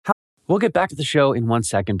We'll get back to the show in 1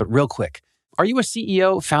 second, but real quick. Are you a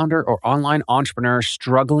CEO, founder, or online entrepreneur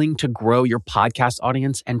struggling to grow your podcast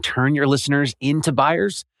audience and turn your listeners into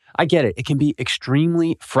buyers? I get it. It can be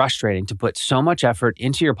extremely frustrating to put so much effort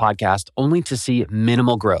into your podcast only to see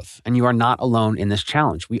minimal growth. And you are not alone in this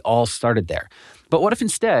challenge. We all started there. But what if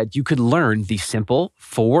instead you could learn the simple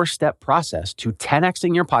 4-step process to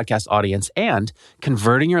 10xing your podcast audience and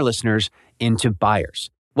converting your listeners into buyers?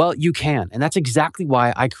 Well, you can, and that's exactly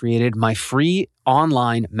why I created my free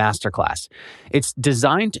online masterclass. It's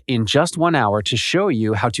designed in just 1 hour to show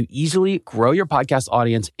you how to easily grow your podcast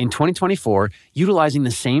audience in 2024 utilizing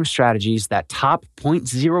the same strategies that top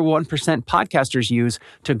 0.01% podcasters use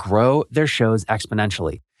to grow their shows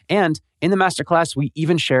exponentially. And in the masterclass, we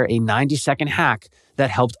even share a 90-second hack that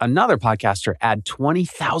helped another podcaster add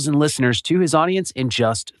 20,000 listeners to his audience in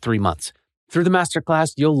just 3 months. Through the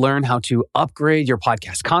masterclass, you'll learn how to upgrade your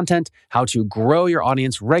podcast content, how to grow your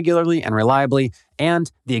audience regularly and reliably,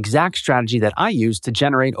 and the exact strategy that I use to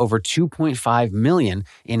generate over 2.5 million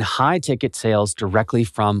in high-ticket sales directly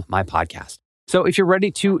from my podcast. So if you're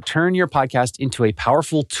ready to turn your podcast into a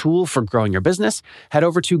powerful tool for growing your business, head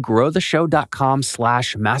over to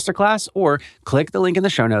growtheshow.com/masterclass or click the link in the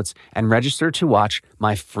show notes and register to watch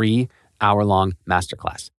my free hour-long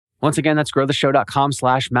masterclass. Once again, that's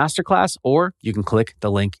growtheshow.com/masterclass, or you can click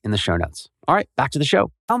the link in the show notes. All right, back to the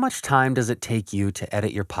show. How much time does it take you to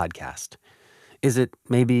edit your podcast? Is it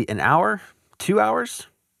maybe an hour, 2 hours?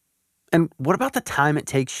 And what about the time it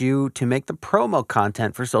takes you to make the promo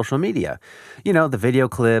content for social media? You know, the video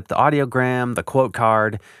clip, the audiogram, the quote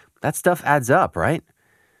card. That stuff adds up, right?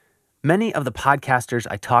 Many of the podcasters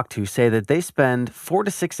I talk to say that they spend 4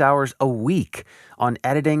 to 6 hours a week on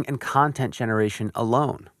editing and content generation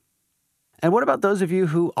alone. And what about those of you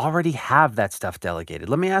who already have that stuff delegated?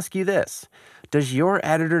 Let me ask you this. Does your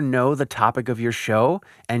editor know the topic of your show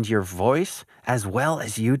and your voice as well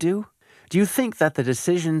as you do? Do you think that the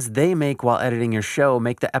decisions they make while editing your show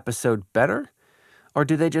make the episode better? Or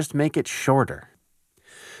do they just make it shorter?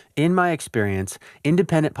 In my experience,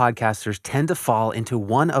 independent podcasters tend to fall into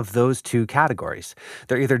one of those two categories.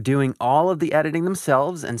 They're either doing all of the editing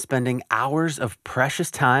themselves and spending hours of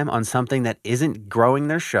precious time on something that isn't growing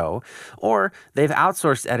their show, or they've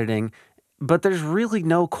outsourced editing, but there's really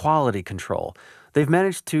no quality control. They've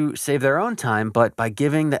managed to save their own time, but by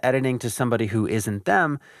giving the editing to somebody who isn't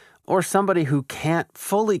them, or somebody who can't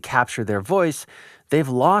fully capture their voice, they've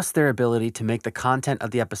lost their ability to make the content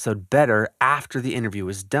of the episode better after the interview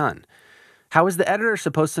is done. How is the editor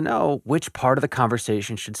supposed to know which part of the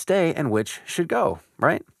conversation should stay and which should go,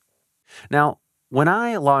 right? Now, when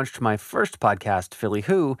I launched my first podcast, Philly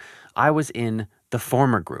Who, I was in the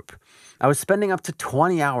former group. I was spending up to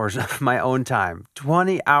 20 hours of my own time,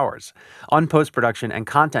 20 hours, on post-production and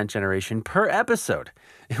content generation per episode.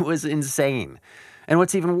 It was insane. And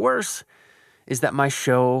what's even worse is that my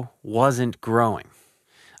show wasn't growing.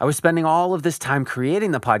 I was spending all of this time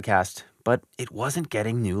creating the podcast, but it wasn't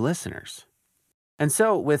getting new listeners. And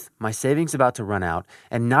so with my savings about to run out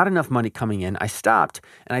and not enough money coming in, I stopped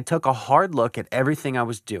and I took a hard look at everything I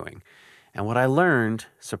was doing. And what I learned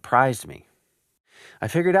surprised me. I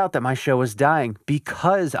figured out that my show was dying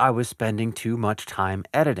because I was spending too much time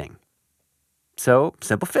editing. So,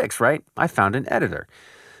 simple fix, right? I found an editor.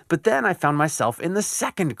 But then I found myself in the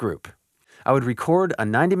second group. I would record a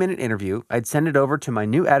 90-minute interview, I'd send it over to my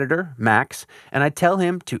new editor, Max, and I'd tell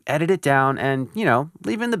him to edit it down and,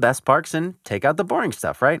 leave in the best parts and take out the boring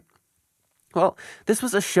stuff, right? Well, this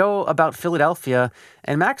was a show about Philadelphia,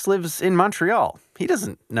 and Max lives in Montreal. He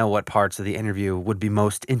doesn't know what parts of the interview would be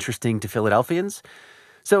most interesting to Philadelphians.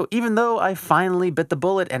 So even though I finally bit the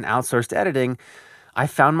bullet and outsourced editing, I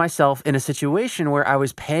found myself in a situation where I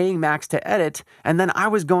was paying Max to edit, and then I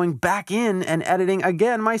was going back in and editing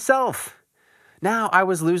again myself. Now I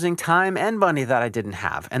was losing time and money that I didn't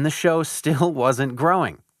have, and the show still wasn't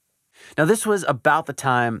growing. Now this was about the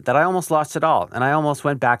time that I almost lost it all, and I almost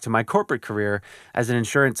went back to my corporate career as an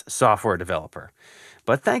insurance software developer.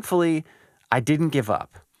 But thankfully, I didn't give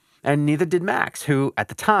up, and neither did Max, who at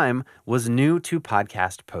the time was new to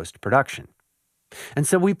podcast post-production. And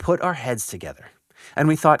so we put our heads together. And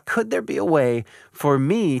we thought, could there be a way for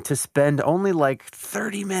me to spend only like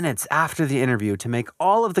 30 minutes after the interview to make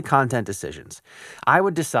all of the content decisions? I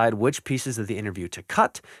would decide which pieces of the interview to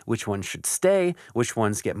cut, which ones should stay, which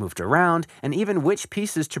ones get moved around, and even which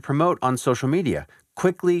pieces to promote on social media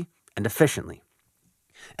quickly and efficiently.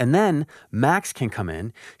 And then Max can come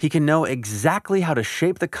in. He can know exactly how to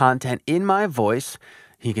shape the content in my voice.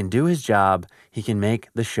 He can do his job. He can make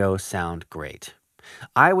the show sound great.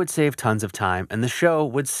 I would save tons of time, and the show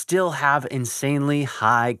would still have insanely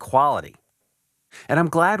high quality. And I'm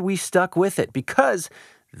glad we stuck with it because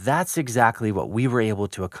that's exactly what we were able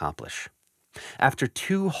to accomplish. After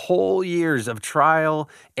 2 whole years of trial,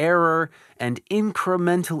 error, and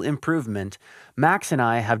incremental improvement, Max and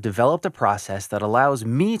I have developed a process that allows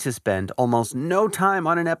me to spend almost no time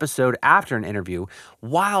on an episode after an interview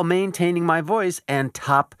while maintaining my voice and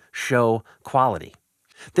top show quality.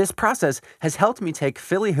 This process has helped me take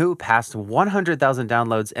Philly Who past 100,000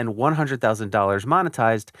 downloads and $100,000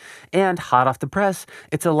 monetized, and hot off the press,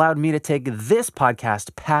 it's allowed me to take this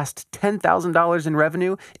podcast past $10,000 in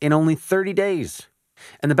revenue in only 30 days.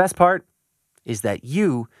 And the best part is that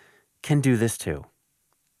you can do this too.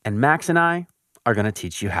 And Max and I are going to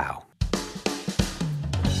teach you how.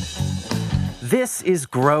 This is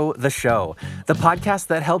Grow the Show, the podcast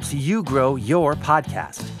that helps you grow your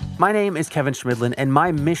podcast. My name is Kevin Schmidlin, and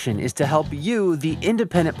my mission is to help you, the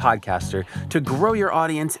independent podcaster, to grow your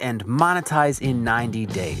audience and monetize in 90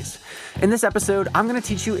 days. In this episode, I'm going to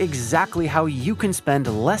teach you exactly how you can spend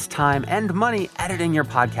less time and money editing your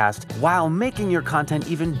podcast while making your content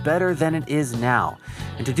even better than it is now.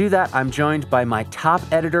 And to do that, I'm joined by my top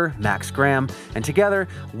editor, Max Graham, and together,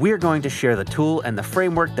 we're going to share the tool and the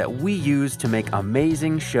framework that we use to make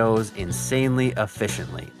amazing shows insanely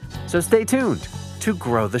efficiently. So stay tuned to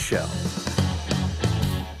Grow the Show.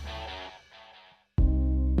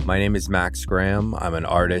 My name is Max Graham. I'm an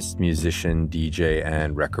artist, musician, DJ,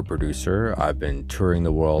 and record producer. I've been touring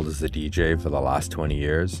the world as a DJ for the last 20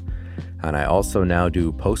 years, and I also now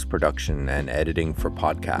do post-production and editing for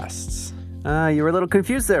podcasts. You were a little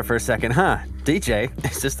confused there for a second, huh? DJ,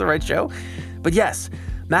 is this the right show? But yes,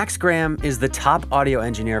 Max Graham is the top audio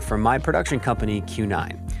engineer for my production company,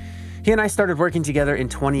 Q9. He and I started working together in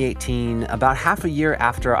 2018, about half a year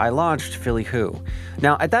after I launched Philly Who.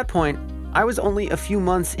 Now, at that point, I was only a few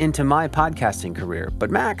months into my podcasting career, but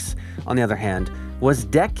Max, on the other hand, was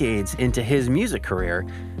decades into his music career,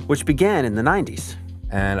 which began in the 90s.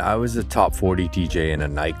 And I was a top 40 DJ in a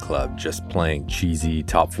nightclub, just playing cheesy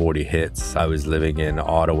top 40 hits. I was living in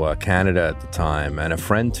Ottawa, Canada at the time, and a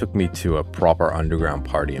friend took me to a proper underground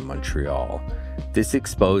party in Montreal. This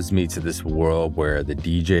exposed me to this world where the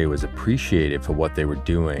DJ was appreciated for what they were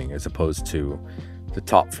doing, as opposed to the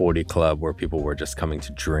top 40 club where people were just coming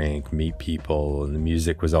to drink, meet people, and the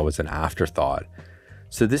music was always an afterthought.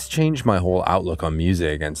 So this changed my whole outlook on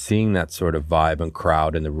music, and seeing that sort of vibe and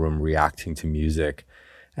crowd in the room reacting to music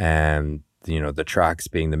and, the tracks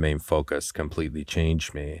being the main focus completely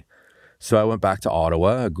changed me. So I went back to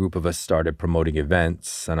Ottawa. A group of us started promoting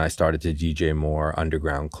events, and I started to DJ more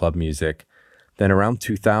underground club music. Then around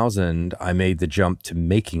 2000, I made the jump to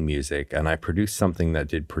making music, and I produced something that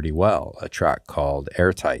did pretty well, a track called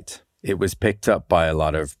Airtight. It was picked up by a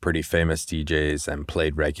lot of pretty famous DJs and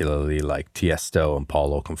played regularly, like Tiesto and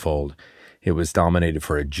Paul Oakenfold. It was nominated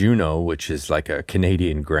for a Juno, which is like a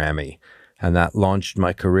Canadian Grammy, and that launched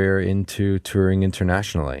my career into touring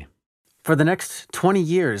internationally. For the next 20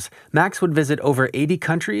 years, Max would visit over 80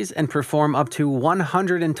 countries and perform up to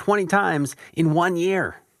 120 times in 1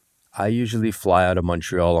 year. I usually fly out of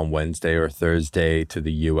Montreal on Wednesday or Thursday to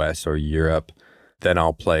the US or Europe. Then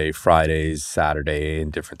I'll play Fridays, Saturday in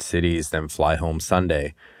different cities, then fly home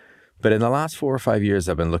Sunday. But in the last 4 or 5 years,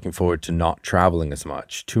 I've been looking forward to not traveling as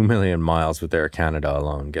much. 2 million miles with Air Canada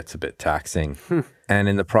alone gets a bit taxing. And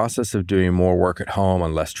in the process of doing more work at home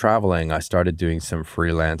and less traveling, I started doing some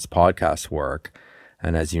freelance podcast work.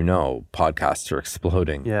 And as you know, podcasts are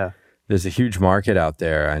exploding. Yeah. There's a huge market out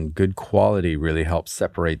there, and good quality really helps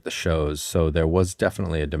separate the shows, so there was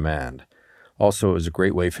definitely a demand. Also, it was a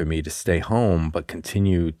great way for me to stay home, but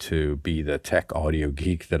continue to be the tech audio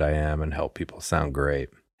geek that I am and help people sound great.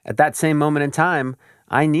 At that same moment in time,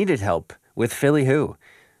 I needed help with Philly Who,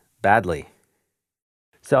 badly.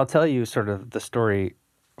 So I'll tell you sort of the story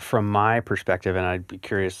from my perspective, and I'd be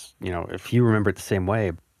curious, if you remember it the same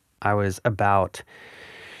way. I was about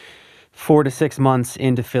 4 to 6 months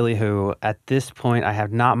into Philly Who. At this point, I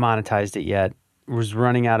have not monetized it yet. Was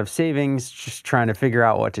running out of savings, just trying to figure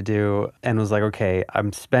out what to do, and was like, okay, I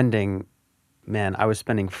was spending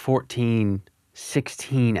 14,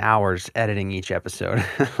 16 hours editing each episode,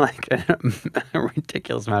 like a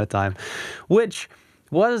ridiculous amount of time, which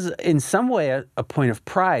was in some way a point of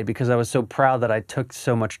pride because I was so proud that I took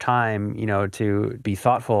so much time, to be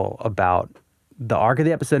thoughtful about the arc of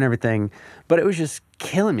the episode and everything, but it was just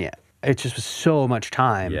killing me. It just was so much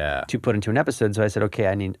time to put into an episode. So I said, okay,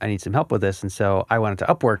 I need some help with this. And so I went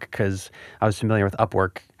into Upwork because I was familiar with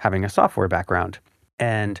Upwork having a software background.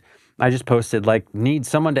 And I just posted like, need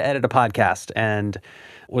someone to edit a podcast, and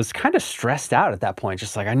was kind of stressed out at that point.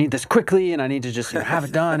 Just like, I need this quickly and I need to just have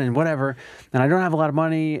it done and whatever. And I don't have a lot of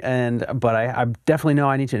money, but I definitely know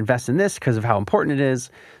I need to invest in this because of how important it is.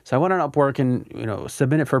 So I went on Upwork and,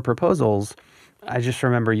 submitted for proposals. I just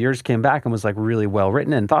remember yours came back and was like really well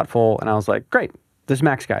written and thoughtful. And I was like, great, this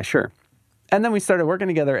Max guy, sure. And then we started working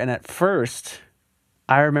together. And at first,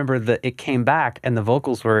 I remember that it came back and the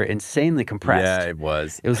vocals were insanely compressed. Yeah, it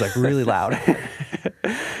was. It was like really loud.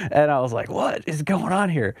 And I was like, what is going on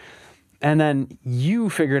here? And then you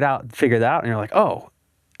figured that out and you're like, oh,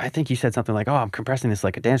 I think you said something like, oh, I'm compressing this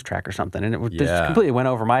like a dance track or something. And it just completely went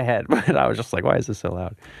over my head. But I was just like, why is this so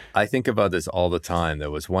loud? I think about this all the time. There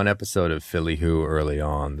was one episode of Philly Who early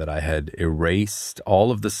on that I had erased all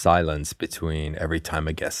of the silence between every time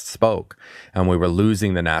a guest spoke. And we were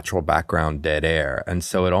losing the natural background dead air. And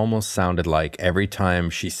so it almost sounded like every time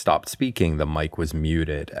she stopped speaking, the mic was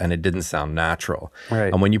muted and it didn't sound natural.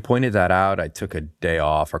 Right. And when you pointed that out, I took a day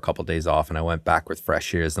off or a couple of days off and I went back with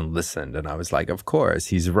fresh ears and listened. And I was like, of course,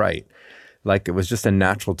 he's right. Like, it was just a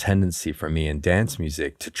natural tendency for me in dance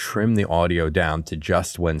music to trim the audio down to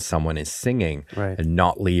just when someone is singing and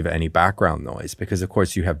not leave any background noise. Because, of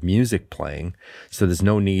course, you have music playing, so there's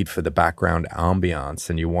no need for the background ambiance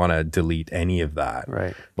and you want to delete any of that.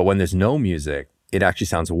 Right. But when there's no music, it actually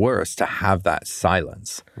sounds worse to have that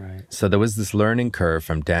silence. Right. So there was this learning curve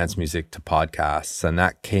from dance music to podcasts, and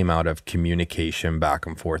that came out of communication back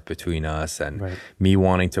and forth between us and me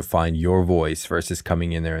wanting to find your voice versus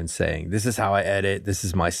coming in there and saying, this is how I edit, this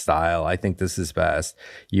is my style, I think this is best.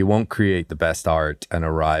 You won't create the best art and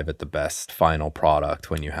arrive at the best final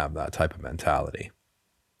product when you have that type of mentality.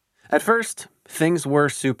 At first, things were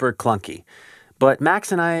super clunky. But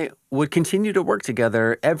Max and I would continue to work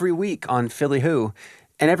together every week on Philly Who,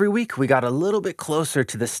 and every week we got a little bit closer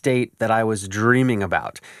to the state that I was dreaming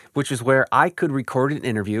about, which is where I could record an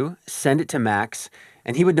interview, send it to Max,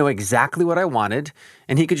 and he would know exactly what I wanted,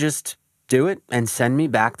 and he could just do it and send me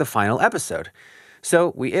back the final episode.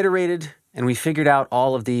 So we iterated, and we figured out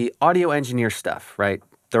all of the audio engineer stuff, right?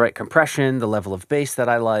 The right compression, the level of bass that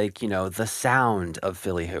I like, the sound of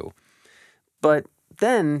Philly Who. But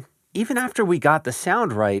then, even after we got the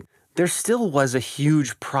sound right, there still was a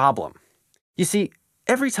huge problem. You see,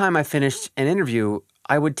 every time I finished an interview,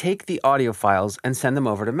 I would take the audio files and send them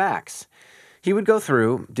over to Max. He would go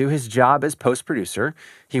through, do his job as post-producer.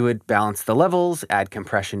 He would balance the levels, add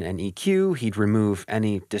compression and EQ. He'd remove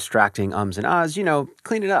any distracting ums and ahs,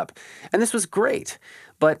 clean it up. And this was great.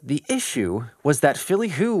 But the issue was that Philly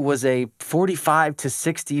Who was a 45 to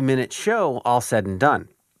 60-minute show, all said and done.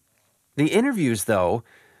 The interviews, though,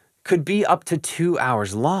 could be up to 2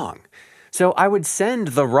 hours long. So I would send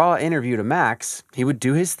the raw interview to Max, he would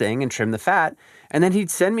do his thing and trim the fat, and then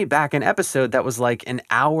he'd send me back an episode that was like an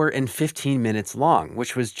hour and 15 minutes long,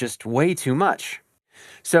 which was just way too much.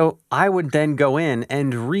 So I would then go in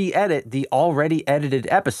and re-edit the already edited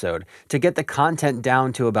episode to get the content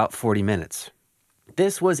down to about 40 minutes.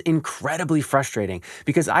 This was incredibly frustrating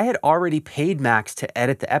because I had already paid Max to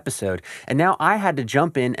edit the episode, and now I had to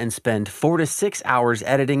jump in and spend 4 to 6 hours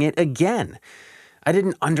editing it again. I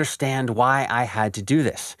didn't understand why I had to do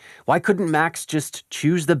this. Why couldn't Max just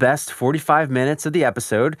choose the best 45 minutes of the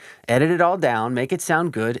episode, edit it all down, make it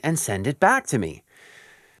sound good, and send it back to me?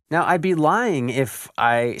 Now, I'd be lying if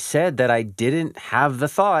I said that I didn't have the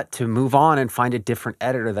thought to move on and find a different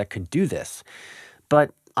editor that could do this.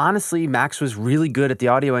 But honestly, Max was really good at the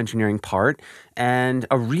audio engineering part and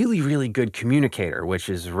a really, really good communicator, which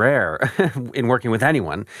is rare in working with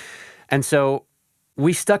anyone. And so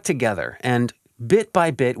we stuck together, and bit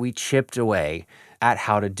by bit, we chipped away at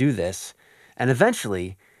how to do this. And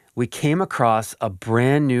eventually, we came across a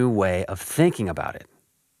brand new way of thinking about it.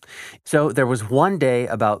 So there was one day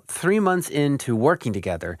about 3 months into working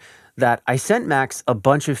together that I sent Max a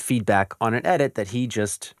bunch of feedback on an edit that he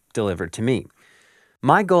just delivered to me.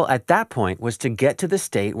 My goal at that point was to get to the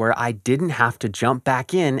state where I didn't have to jump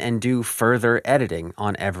back in and do further editing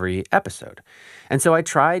on every episode. And so I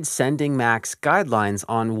tried sending Max guidelines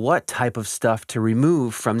on what type of stuff to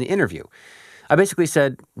remove from the interview. I basically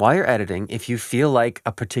said, while you're editing, if you feel like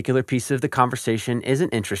a particular piece of the conversation isn't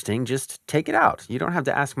interesting, just take it out. You don't have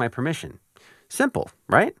to ask my permission. Simple,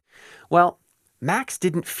 right? Well, Max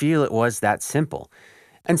didn't feel it was that simple.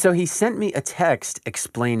 And so he sent me a text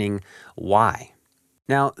explaining why.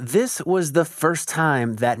 Now, this was the first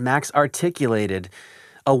time that Max articulated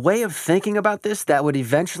a way of thinking about this that would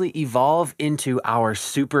eventually evolve into our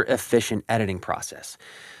super efficient editing process.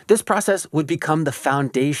 This process would become the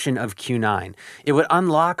foundation of Q9. It would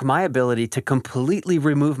unlock my ability to completely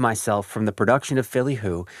remove myself from the production of Philly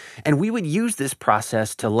Who, and we would use this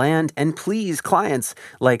process to land and please clients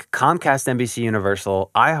like Comcast NBC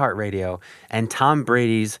Universal, iHeartRadio, and Tom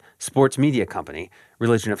Brady's sports media company,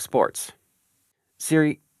 Religion of Sports.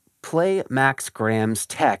 Siri, play Max Graham's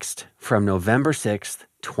text from November 6th,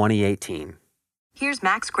 2018. Here's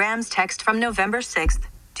Max Graham's text from November 6th,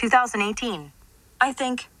 2018.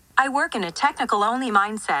 I work in a technical-only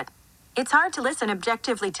mindset. It's hard to listen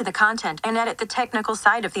objectively to the content and edit the technical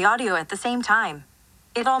side of the audio at the same time.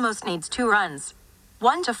 It almost needs two runs.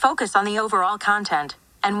 One to focus on the overall content,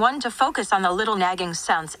 and one to focus on the little nagging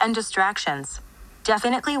sounds and distractions.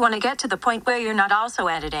 Definitely want to get to the point where you're not also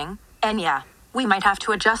editing, and yeah, we might have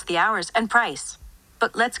to adjust the hours and price.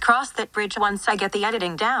 But let's cross that bridge once I get the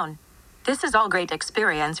editing down. This is all great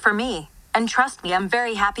experience for me. And trust me, I'm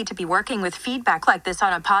very happy to be working with feedback like this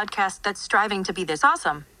on a podcast that's striving to be this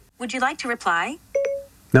awesome. Would you like to reply?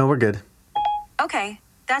 No, we're good. Okay,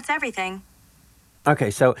 that's everything.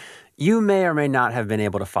 Okay, so you may or may not have been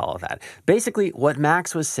able to follow that. Basically, what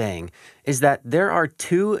Max was saying is that there are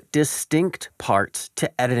two distinct parts to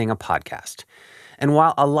editing a podcast. And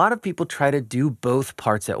while a lot of people try to do both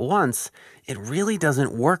parts at once, it really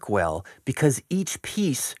doesn't work well because each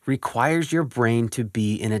piece requires your brain to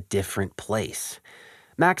be in a different place.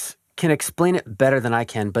 Max can explain it better than I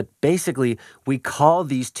can, but basically we call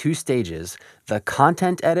these two stages the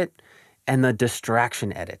content edit and the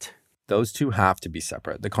distraction edit. Those two have to be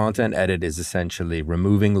separate. The content edit is essentially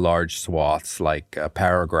removing large swaths like a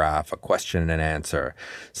paragraph, a question and answer,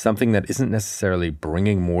 something that isn't necessarily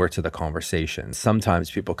bringing more to the conversation.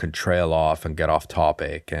 Sometimes people can trail off and get off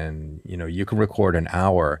topic, and you can record an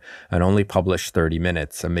hour and only publish 30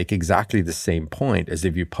 minutes and make exactly the same point as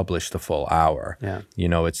if you published the full hour. Yeah.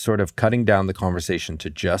 It's sort of cutting down the conversation to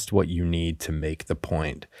just what you need to make the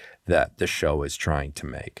point that the show is trying to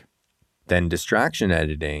make. Then distraction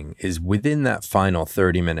editing is within that final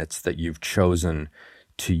 30 minutes that you've chosen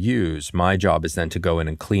to use. My job is then to go in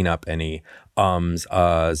and clean up any ums,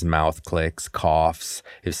 uhs, mouth clicks, coughs.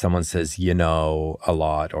 If someone says, a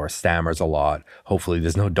lot or stammers a lot, hopefully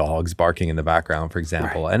there's no dogs barking in the background, for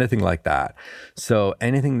example, right. Anything like that. So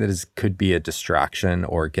anything that could be a distraction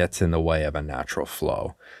or gets in the way of a natural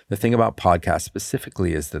flow. The thing about podcasts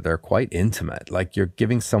specifically is that they're quite intimate. Like you're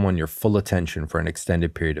giving someone your full attention for an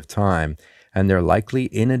extended period of time, and they're likely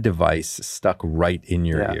in a device stuck right in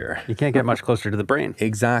your ear. You can't get much closer to the brain.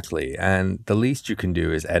 Exactly. And the least you can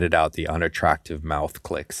do is edit out the unattractive mouth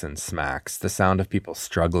clicks and smacks, the sound of people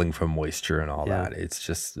struggling for moisture and all that. It's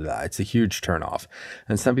a huge turnoff.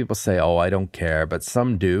 And some people say, oh, I don't care, but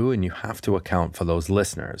some do, and you have to account for those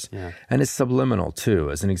listeners. Yeah. And it's subliminal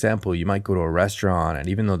too. As an example, you might go to a restaurant, and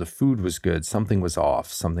even though the food was good, something was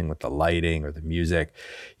off, something with the lighting or the music.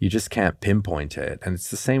 You just can't pinpoint it. And it's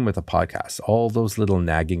the same with a podcast. All those little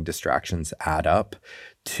nagging distractions add up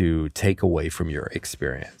to take away from your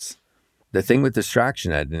experience. The thing with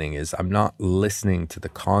distraction editing is I'm not listening to the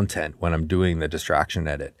content when I'm doing the distraction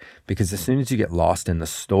edit, because as soon as you get lost in the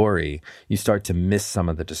story, you start to miss some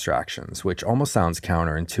of the distractions, which almost sounds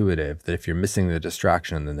counterintuitive, that if you're missing the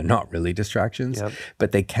distraction, then they're not really distractions,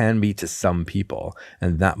 but they can be to some people.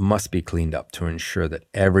 And that must be cleaned up to ensure that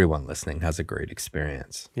everyone listening has a great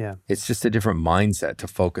experience. Yeah. It's just a different mindset to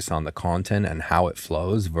focus on the content and how it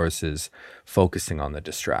flows versus focusing on the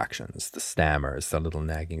distractions, the stammers, the little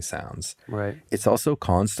nagging sounds. Right. It's also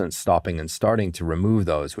constant stopping and starting to remove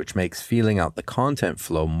those, which makes feeling out the content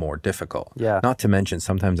flow more difficult. Yeah. Not to mention,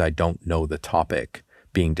 sometimes I don't know the topic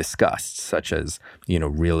being discussed, such as,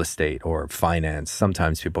 real estate or finance.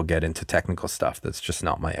 Sometimes people get into technical stuff that's just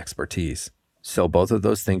not my expertise. So both of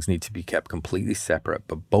those things need to be kept completely separate,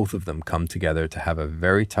 but both of them come together to have a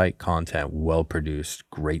very tight content, well-produced,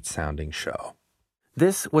 great-sounding show.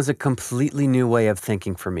 This was a completely new way of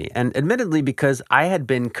thinking for me. And admittedly, because I had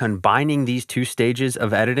been combining these two stages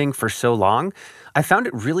of editing for so long, I found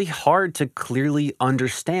it really hard to clearly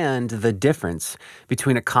understand the difference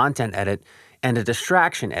between a content edit and a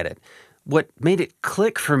distraction edit. What made it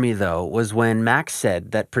click for me, though, was when Max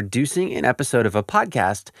said that producing an episode of a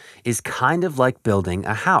podcast is kind of like building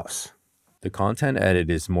a house. The content edit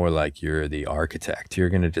is more like you're the architect. You're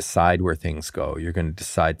going to decide where things go. You're going to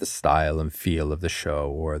decide the style and feel of the show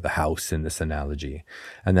or the house in this analogy.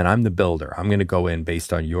 And then I'm the builder. I'm going to go in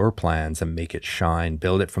based on your plans and make it shine,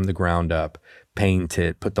 build it from the ground up, paint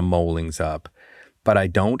it, put the moldings up. But I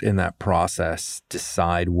don't, in that process,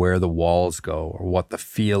 decide where the walls go or what the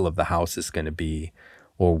feel of the house is going to be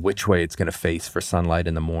or which way it's going to face for sunlight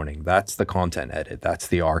in the morning. That's the content edit. That's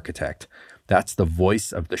the architect. That's the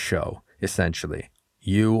voice of the show, essentially.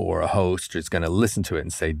 You or a host is going to listen to it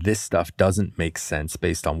and say, this stuff doesn't make sense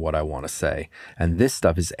based on what I want to say. And this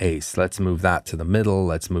stuff is ace. Let's move that to the middle.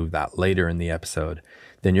 Let's move that later in the episode.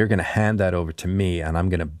 Then you're going to hand that over to me, and I'm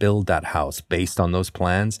going to build that house based on those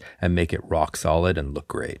plans and make it rock solid and look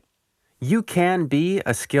great. You can be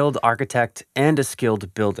a skilled architect and a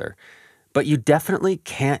skilled builder, but you definitely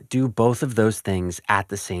can't do both of those things at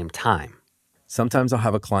the same time. Sometimes I'll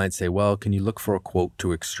have a client say, well, can you look for a quote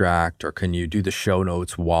to extract, or can you do the show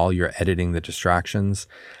notes while you're editing the distractions?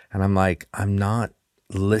 And I'm like, I'm not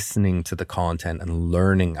listening to the content and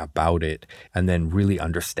learning about it and then really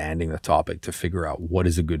understanding the topic to figure out what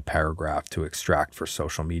is a good paragraph to extract for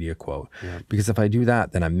social media quote. Yeah. Because if I do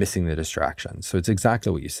that, then I'm missing the distraction. So it's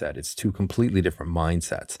exactly what you said. It's two completely different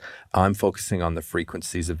mindsets. I'm focusing on the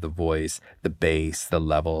frequencies of the voice, the bass, the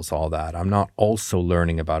levels, all that. I'm not also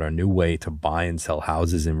learning about a new way to buy and sell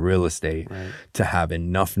houses in real estate, right, to have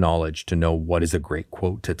enough knowledge to know what is a great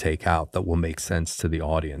quote to take out that will make sense to the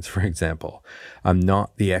audience. For example, I'm not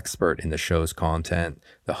the expert in the show's content,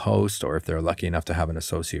 the host, or if they're lucky enough to have an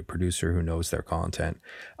associate producer who knows their content.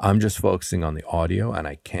 I'm just focusing on the audio, and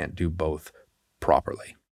I can't do both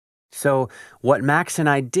properly. So what Max and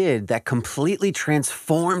I did that completely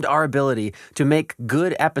transformed our ability to make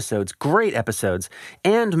good episodes, great episodes,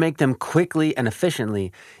 and make them quickly and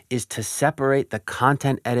efficiently is to separate the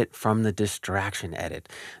content edit from the distraction edit.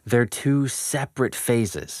 They're two separate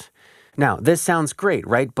phases. Now, this sounds great,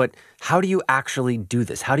 right? But how do you actually do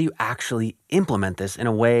this? How do you actually implement this in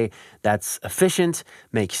a way that's efficient,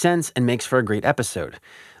 makes sense, and makes for a great episode?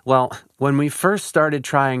 Well, when we first started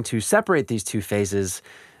trying to separate these two phases,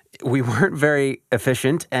 we weren't very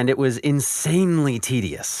efficient, and it was insanely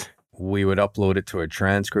tedious. We would upload it to a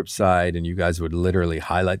transcript site, and you guys would literally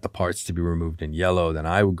highlight the parts to be removed in yellow. Then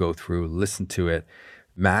I would go through, listen to it,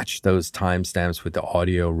 match those timestamps with the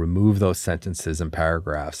audio, remove those sentences and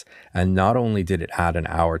paragraphs. And not only did it add an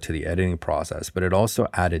hour to the editing process, but it also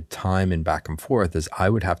added time in back and forth, as I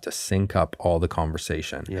would have to sync up all the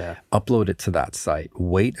conversation, upload it to that site,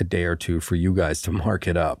 wait a day or two for you guys to mark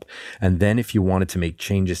it up. And then if you wanted to make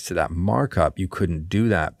changes to that markup, you couldn't do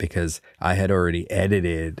that because I had already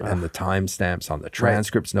edited and the timestamps on the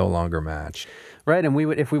transcripts no longer matched. Right, and we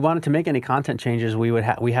would, if we wanted to make any content changes, we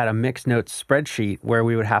had a mixed notes spreadsheet where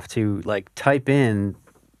we would have to type in,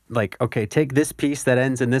 okay, take this piece that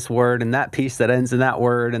ends in this word and that piece that ends in that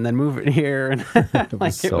word, and then move it here. And it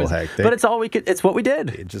was so hectic. But it's all we could. It's what we did.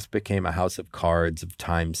 It just became a house of cards of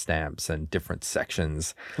timestamps and different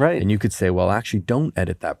sections. Right, and you could say, well, actually, don't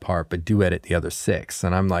edit that part, but do edit the other 6.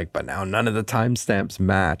 And I'm like, but now none of the timestamps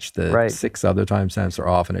match. The 6 other timestamps are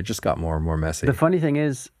off, and it just got more and more messy. The funny thing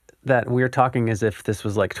is that we're talking as if this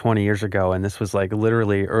was 20 years ago, and this was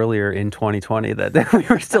literally earlier in 2020 that we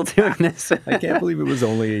were still doing this. I can't believe it was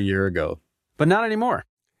only a year ago. But not anymore.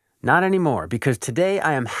 Not anymore, because today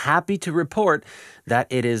I am happy to report that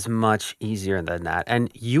it is much easier than that,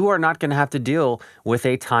 and you are not going to have to deal with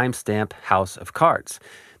a timestamp house of cards.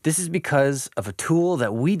 This is because of a tool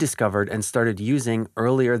that we discovered and started using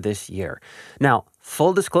earlier this year. Now,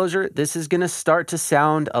 full disclosure, this is going to start to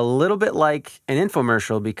sound a little bit like an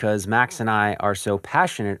infomercial because Max and I are so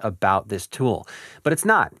passionate about this tool. But it's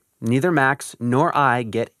not. Neither Max nor I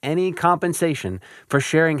get any compensation for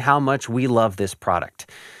sharing how much we love this product.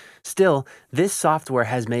 Still, this software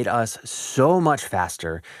has made us so much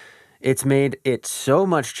faster. It's made it so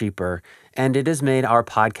much cheaper, and it has made our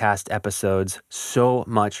podcast episodes so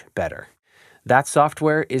much better. That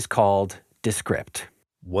software is called Descript.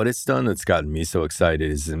 What it's done that's gotten me so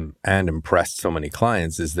excited and impressed so many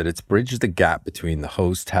clients is that it's bridged the gap between the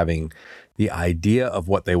host having the idea of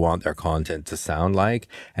what they want their content to sound like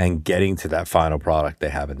and getting to that final product they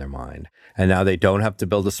have in their mind. And now they don't have to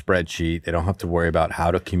build a spreadsheet. They don't have to worry about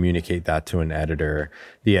how to communicate that to an editor.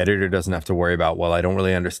 The editor doesn't have to worry about, well, I don't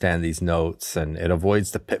really understand these notes, and it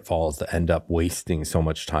avoids the pitfalls that end up wasting so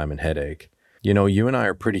much time and headache. You know, you and I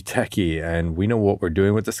are pretty techie, and we know what we're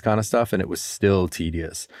doing with this kind of stuff, and it was still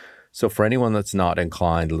tedious. So for anyone that's not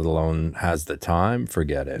inclined, let alone has the time,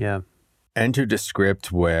 forget it. Yeah. Enter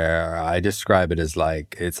Descript, where I describe it as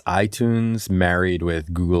it's iTunes married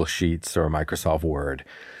with Google Sheets or Microsoft Word.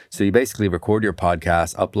 So you basically record your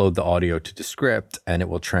podcast, upload the audio to Descript, and it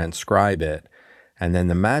will transcribe it. And then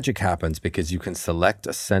the magic happens because you can select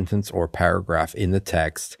a sentence or paragraph in the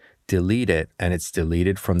text, delete it, and it's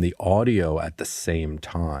deleted from the audio at the same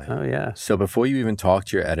time. Oh, yeah. So before you even talk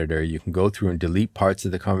to your editor, you can go through and delete parts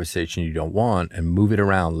of the conversation you don't want and move it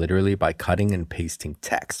around literally by cutting and pasting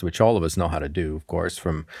text, which all of us know how to do, of course,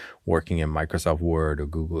 from working in Microsoft Word or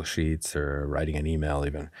Google Sheets or writing an email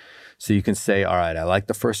even. So you can say, all right, I like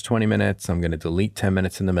the first 20 minutes. I'm going to delete 10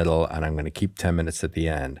 minutes in the middle, and I'm going to keep 10 minutes at the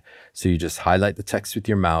end. So you just highlight the text with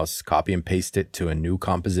your mouse, copy and paste it to a new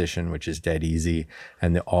composition, which is dead easy.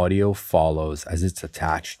 And the audio follows as it's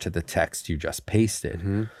attached to the text you just pasted.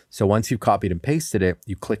 Mm-hmm. So once you've copied and pasted it,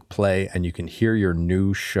 you click play and you can hear your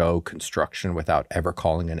new show construction without ever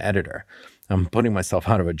calling an editor. I'm putting myself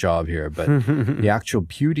out of a job here, but the actual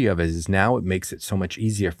beauty of it is now it makes it so much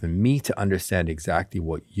easier for me to understand exactly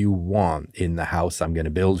what you want in the house I'm going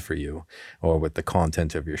to build for you or with the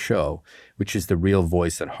content of your show, which is the real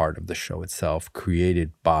voice and heart of the show itself,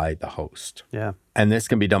 created by the host. Yeah. And this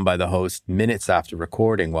can be done by the host minutes after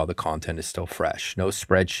recording while the content is still fresh. No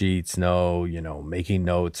spreadsheets, no, making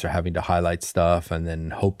notes or having to highlight stuff and then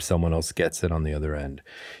hope someone else gets it on the other end.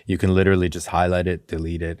 You can literally just highlight it,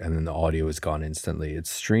 delete it, and then the audio is gone instantly. It's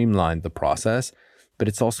streamlined the process, but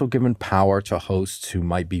it's also given power to hosts who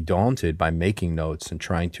might be daunted by making notes and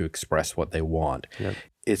trying to express what they want. Yep.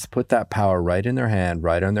 It's put that power right in their hand,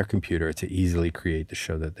 right on their computer to easily create the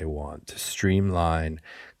show that they want, to streamline,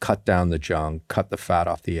 cut down the junk, cut the fat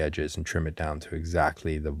off the edges, and trim it down to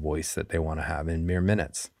exactly the voice that they want to have in mere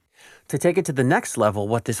minutes. To take it to the next level,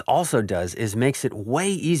 what this also does is makes it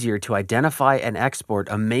way easier to identify and export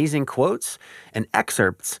amazing quotes and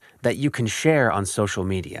excerpts that you can share on social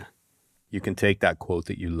media. You can take that quote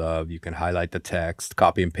that you love, you can highlight the text,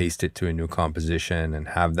 copy and paste it to a new composition, and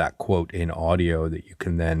have that quote in audio that you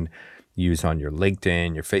can then use on your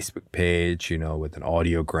LinkedIn, your Facebook page, with an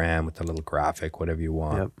audiogram, with a little graphic, whatever you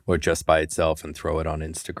want, yep. Or just by itself and throw it on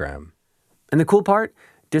Instagram. And the cool part,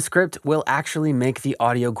 Descript will actually make the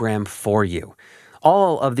audiogram for you.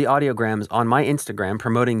 All of the audiograms on my Instagram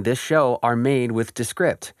promoting this show are made with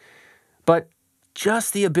Descript. But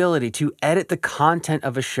just the ability to edit the content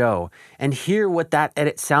of a show and hear what that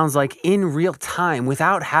edit sounds like in real time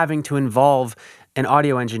without having to involve an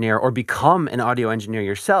audio engineer or become an audio engineer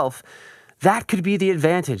yourself, that could be the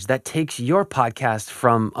advantage that takes your podcast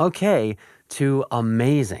from okay to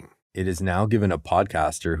amazing. It is now given a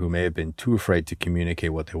podcaster who may have been too afraid to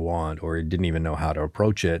communicate what they want or didn't even know how to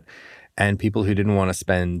approach it, and people who didn't want to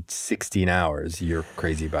spend 16 hours, you're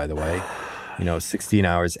crazy by the way, 16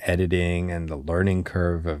 hours editing and the learning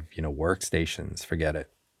curve of, workstations, forget it.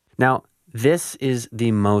 Now, this is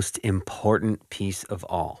the most important piece of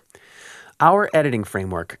all. Our editing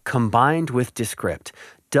framework, combined with Descript,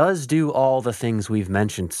 does do all the things we've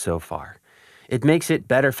mentioned so far. It makes it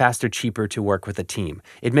better, faster, cheaper to work with a team.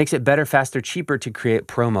 It makes it better, faster, cheaper to create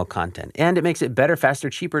promo content. And it makes it better,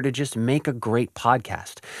 faster, cheaper to just make a great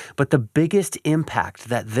podcast. But the biggest impact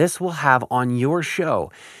that this will have on your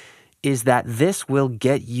show is that this will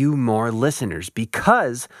get you more listeners,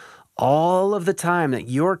 because all of the time that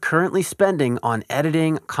you're currently spending on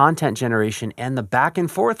editing, content generation, and the back and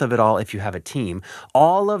forth of it all, if you have a team,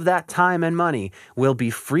 all of that time and money will be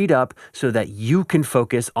freed up so that you can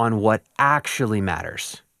focus on what actually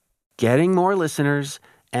matters: getting more listeners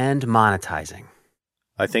and monetizing.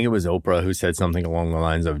 I think it was Oprah who said something along the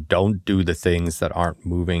lines of, don't do the things that aren't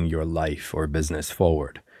moving your life or business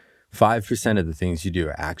forward. 5% of the things you do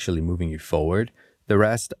are actually moving you forward. The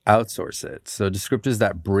rest, outsource it. So Descript is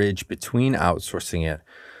that bridge between outsourcing it,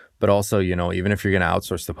 but also, even if you're going to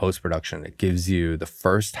outsource the post-production, it gives you the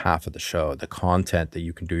first half of the show, the content that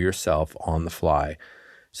you can do yourself on the fly.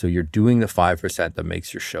 So you're doing the 5% that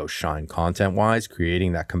makes your show shine content-wise,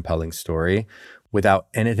 creating that compelling story without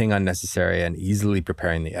anything unnecessary, and easily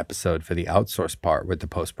preparing the episode for the outsourced part with the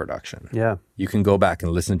post-production. Yeah. You can go back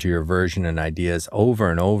and listen to your version and ideas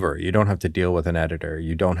over and over. You don't have to deal with an editor.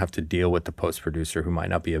 You don't have to deal with the post-producer who might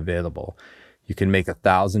not be available. You can make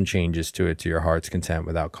 1,000 changes to it to your heart's content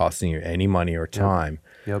without costing you any money or time.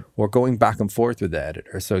 Yep. Or going back and forth with the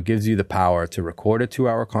editor. So it gives you the power to record a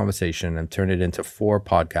 2-hour conversation and turn it into 4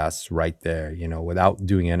 podcasts right there, without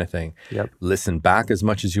doing anything. Yep. Listen back as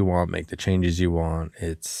much as you want, make the changes you want.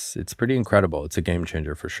 It's pretty incredible. It's a game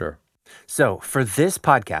changer for sure. So for this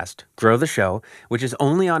podcast, Grow the Show, which is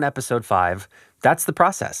only on episode 5, that's the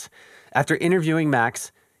process. After interviewing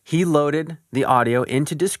Max, he loaded the audio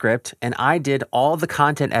into Descript, and I did all the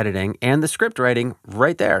content editing and the script writing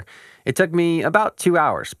right there. It took me about 2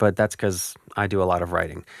 hours, but that's because I do a lot of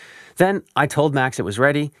writing. Then I told Max it was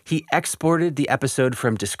ready. He exported the episode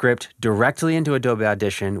from Descript directly into Adobe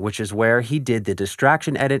Audition, which is where he did the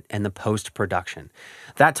distraction edit and the post-production.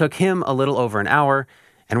 That took him a little over an hour,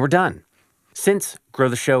 and we're done. Since Grow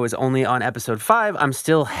the Show is only on episode 5, I'm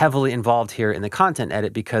still heavily involved here in the content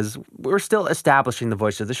edit because we're still establishing the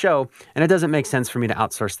voice of the show, and it doesn't make sense for me to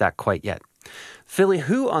outsource that quite yet. Philly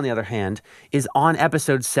Who, on the other hand, is on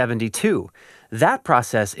episode 72. That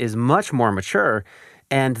process is much more mature,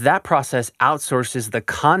 and that process outsources the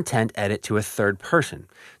content edit to a third person.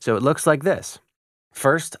 So it looks like this.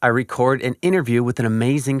 First, I record an interview with an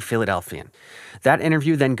amazing Philadelphian. That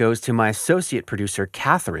interview then goes to my associate producer,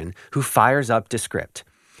 Catherine, who fires up Descript.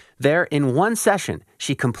 There, in one session,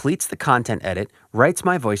 she completes the content edit, writes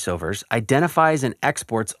my voiceovers, identifies and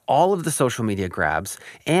exports all of the social media grabs,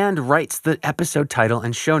 and writes the episode title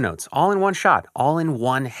and show notes, all in one shot, all in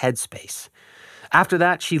one headspace. After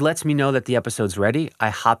that, she lets me know that the episode's ready. I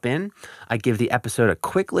hop in, I give the episode a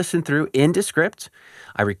quick listen through in Descript,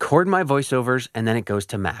 I record my voiceovers, and then it goes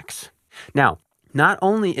to Max. Now, not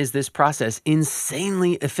only is this process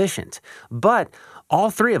insanely efficient, but all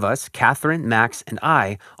three of us, Catherine, Max, and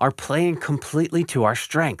I, are playing completely to our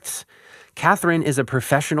strengths. Catherine is a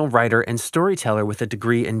professional writer and storyteller with a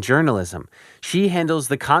degree in journalism. She handles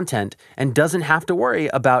the content and doesn't have to worry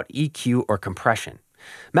about EQ or compression.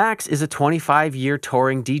 Max is a 25-year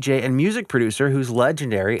touring DJ and music producer who's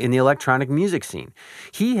legendary in the electronic music scene.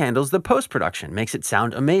 He handles the post-production, makes it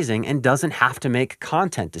sound amazing, and doesn't have to make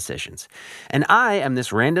content decisions. And I am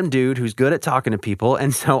this random dude who's good at talking to people,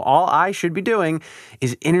 and so all I should be doing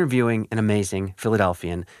is interviewing an amazing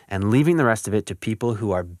Philadelphian and leaving the rest of it to people who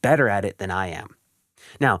are better at it than I am.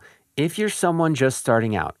 Now, if you're someone just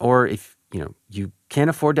starting out, or if you can't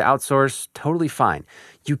afford to outsource, totally fine.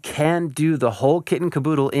 You can do the whole kit and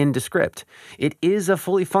caboodle in Descript. It is a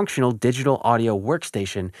fully functional digital audio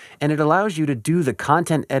workstation, and it allows you to do the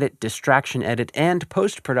content edit, distraction edit, and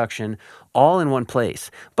post-production all in one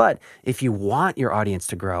place. But if you want your audience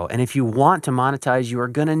to grow, and if you want to monetize, you are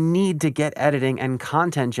going to need to get editing and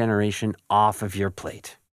content generation off of your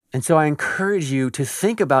plate. And so I encourage you to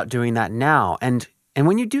think about doing that now. And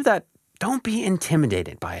when you do that, don't be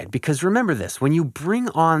intimidated by it, because remember this, when you bring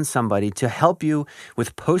on somebody to help you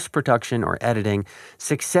with post-production or editing,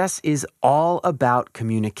 success is all about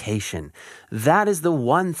communication. That is the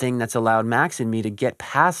one thing that's allowed Max and me to get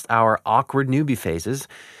past our awkward newbie phases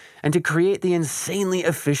and to create the insanely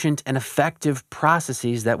efficient and effective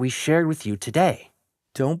processes that we shared with you today.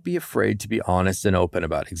 Don't be afraid to be honest and open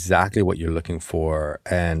about exactly what you're looking for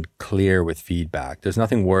and clear with feedback. There's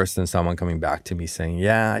nothing worse than someone coming back to me saying,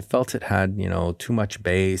 yeah, I felt it had, too much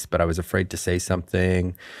bass, but I was afraid to say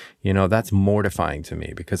something. That's mortifying to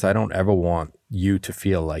me because I don't ever want you to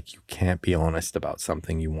feel like you can't be honest about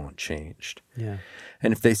something you want changed. Yeah.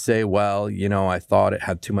 And if they say, well, I thought it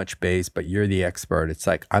had too much bass, but you're the expert. It's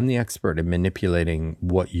like, I'm the expert in manipulating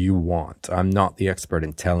what you want. I'm not the expert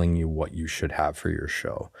in telling you what you should have for your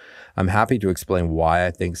show. I'm happy to explain why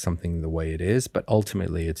I think something the way it is, but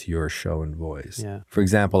ultimately it's your show and voice. Yeah. For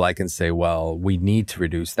example, I can say, well, we need to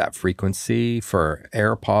reduce that frequency for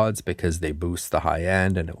AirPods because they boost the high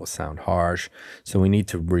end and it will sound harsh. So we need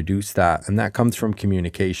to reduce that. And that comes from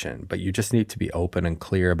communication, but you just need to be open and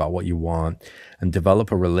clear about what you want and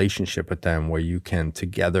develop a relationship with them where you can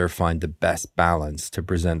together find the best balance to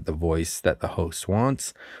present the voice that the host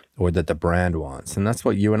wants or that the brand wants. And that's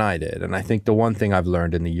what you and I did. And I think the one thing I've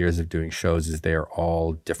learned in the years of doing shows is they're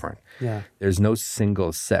all different. Yeah. There's no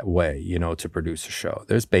single set way, to produce a show.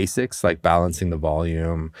 There's basics like balancing the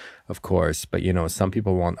volume, of course, but some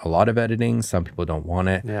people want a lot of editing, some people don't want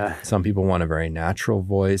it. Yeah. Some people want a very natural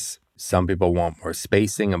voice. Some people want more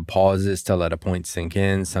spacing and pauses to let a point sink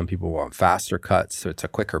in. Some people want faster cuts, so it's a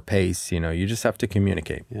quicker pace. You just have to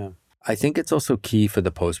communicate. Yeah. I think it's also key for the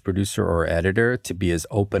post-producer or editor to be as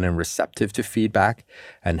open and receptive to feedback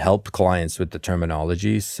and help clients with the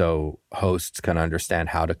terminology so hosts can understand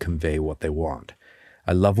how to convey what they want.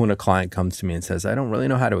 I love when a client comes to me and says, I don't really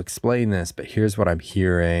know how to explain this, but here's what I'm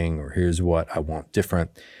hearing, or here's what I want different,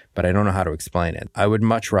 but I don't know how to explain it. I would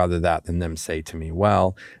much rather that than them say to me,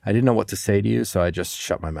 well, I didn't know what to say to you, so I just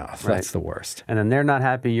shut my mouth. Right. That's the worst. And then they're not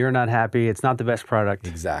happy, you're not happy, it's not the best product.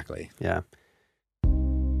 Exactly. Yeah.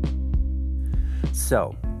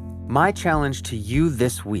 So, my challenge to you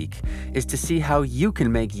this week is to see how you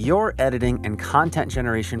can make your editing and content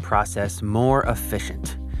generation process more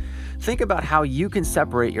efficient. Think about how you can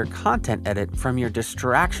separate your content edit from your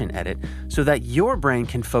distraction edit so that your brain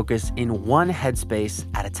can focus in one headspace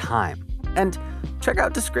at a time. And check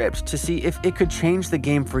out Descript to see if it could change the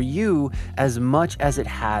game for you as much as it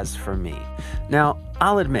has for me. Now,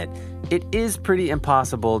 I'll admit, it is pretty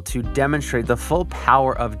impossible to demonstrate the full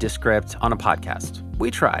power of Descript on a podcast. We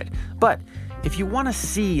tried, but if you want to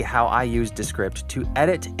see how I use Descript to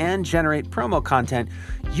edit and generate promo content,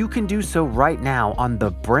 you can do so right now on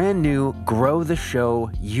the brand new Grow the Show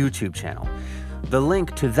YouTube channel. The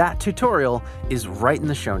link to that tutorial is right in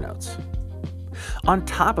the show notes. On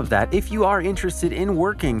top of that, if you are interested in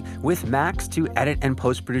working with Max to edit and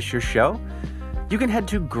post-produce your show, you can head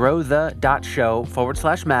to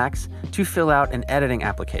growthe.show/Max to fill out an editing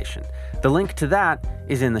application. The link to that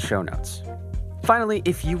is in the show notes. Finally,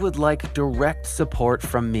 if you would like direct support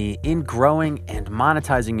from me in growing and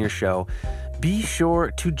monetizing your show, be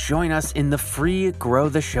sure to join us in the free Grow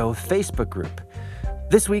the Show Facebook group.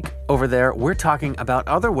 This week over there, we're talking about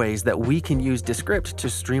other ways that we can use Descript to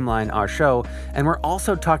streamline our show, and we're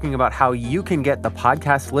also talking about how you can get the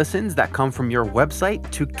podcast listens that come from your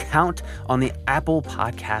website to count on the Apple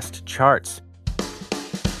Podcast charts.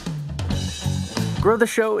 Grow the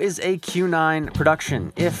Show is a Q9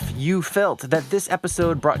 production. If you felt that this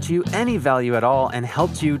episode brought to you any value at all and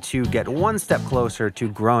helped you to get one step closer to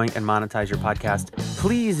growing and monetize your podcast,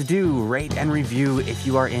 please do rate and review if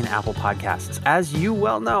you are in Apple Podcasts. As you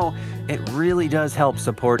well know, it really does help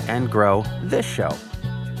support and grow this show.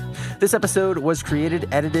 This episode was created,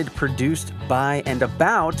 edited, produced by and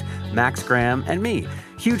about Max Graham and me.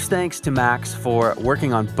 Huge thanks to Max for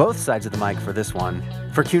working on both sides of the mic for this one.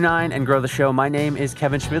 For Q9 and Grow the Show, my name is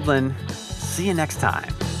Kevin Schmidlin. See you next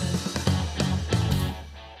time.